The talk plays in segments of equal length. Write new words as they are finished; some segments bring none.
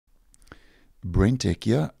BrenTech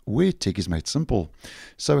here, where tech is made simple.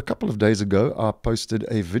 So a couple of days ago, I posted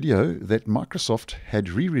a video that Microsoft had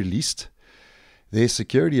re-released their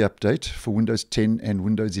security update for Windows 10 and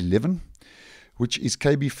Windows 11, which is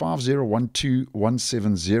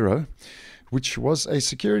KB5012170, which was a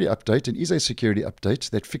security update and is a security update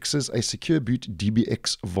that fixes a secure boot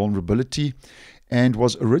DBX vulnerability and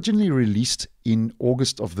was originally released in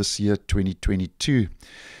August of this year, 2022.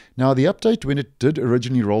 Now, the update, when it did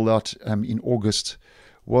originally roll out in August,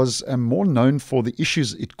 was more known for the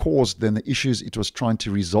issues it caused than the issues it was trying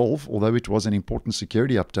to resolve, although it was an important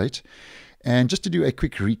security update. And just to do a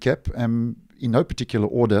quick recap, in no particular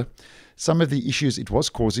order, some of the issues it was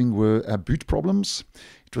causing were boot problems.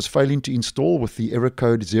 It was failing to install with the error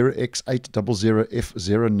code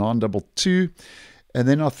 0x800F0922. And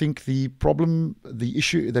then I think the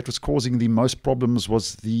issue that was causing the most problems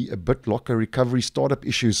was the BitLocker recovery startup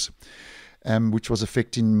issues, which was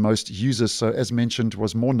affecting most users. So as mentioned,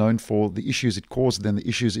 was more known for the issues it caused than the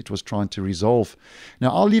issues it was trying to resolve.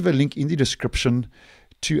 Now, I'll leave a link in the description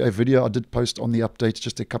to a video I did post on the update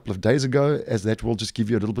just a couple of days ago, as that will just give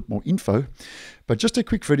you a little bit more info. But just a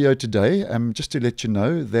quick video today, just to let you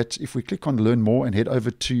know that if we click on Learn More and head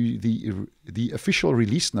over to the official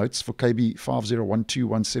release notes for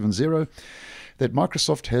KB5012170, that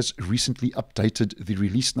Microsoft has recently updated the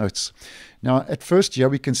release notes. Now, at first here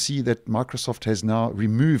we can see that Microsoft has now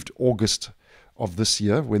removed August of this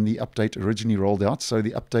year when the update originally rolled out. So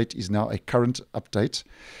the update is now a current update.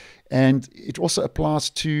 And it also applies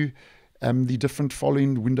to the different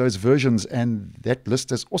following Windows versions, and that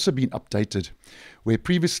list has also been updated, where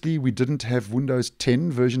previously we didn't have Windows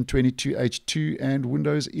 10 version 22H2 and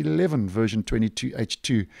Windows 11 version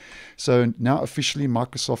 22H2. So now officially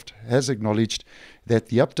Microsoft has acknowledged that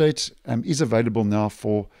the update is available now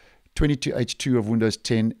for 22H2 of Windows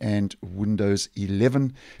 10 and Windows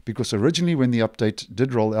 11, because originally when the update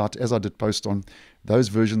did roll out, as I did post on, those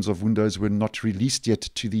versions of Windows were not released yet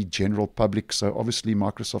to the general public. So obviously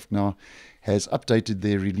Microsoft now has updated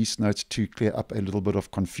their release notes to clear up a little bit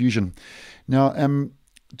of confusion. Now,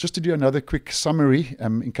 just to do another quick summary,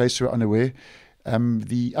 in case you're unaware,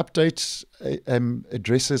 the update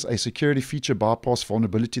addresses a security feature bypass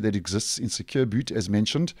vulnerability that exists in Secure Boot, as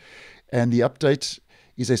mentioned, and the update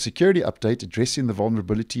is a security update addressing the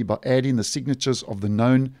vulnerability by adding the signatures of the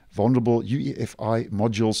known vulnerable UEFI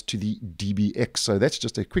modules to the DBX. So that's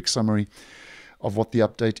just a quick summary of what the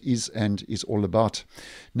update is and is all about.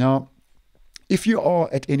 Now, if you are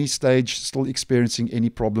at any stage still experiencing any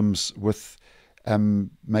problems with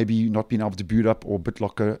maybe not being able to boot up, or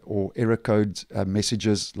BitLocker or error code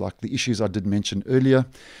messages like the issues I did mention earlier,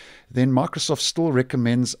 then Microsoft still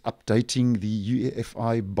recommends updating the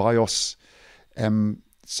UEFI BIOS.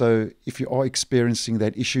 So if you are experiencing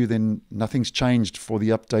that issue, then nothing's changed for the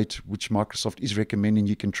update, which Microsoft is recommending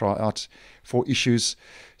you can try out for issues.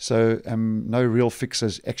 So no real fix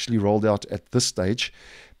has actually rolled out at this stage.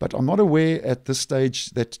 But I'm not aware at this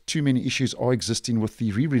stage that too many issues are existing with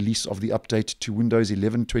the re-release of the update to Windows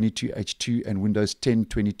 11 22H2 and Windows 10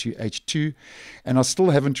 22H2. And I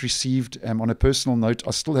still haven't received, on a personal note,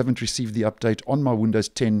 I still haven't received the update on my Windows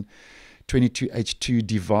 10 22H2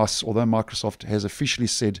 device, although Microsoft has officially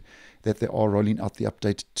said that they are rolling out the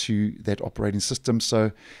update to that operating system.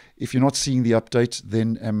 So if you're not seeing the update,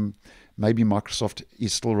 then maybe Microsoft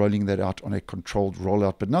is still rolling that out on a controlled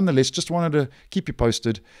rollout. But nonetheless, just wanted to keep you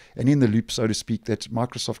posted and in the loop, so to speak, that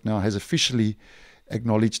Microsoft now has officially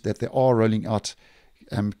acknowledged that they are rolling out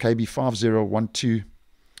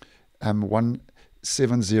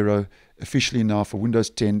KB5012170 officially now for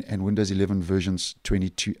Windows 10 and Windows 11 versions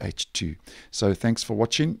 22H2. So thanks for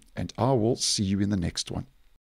watching, and I will see you in the next one.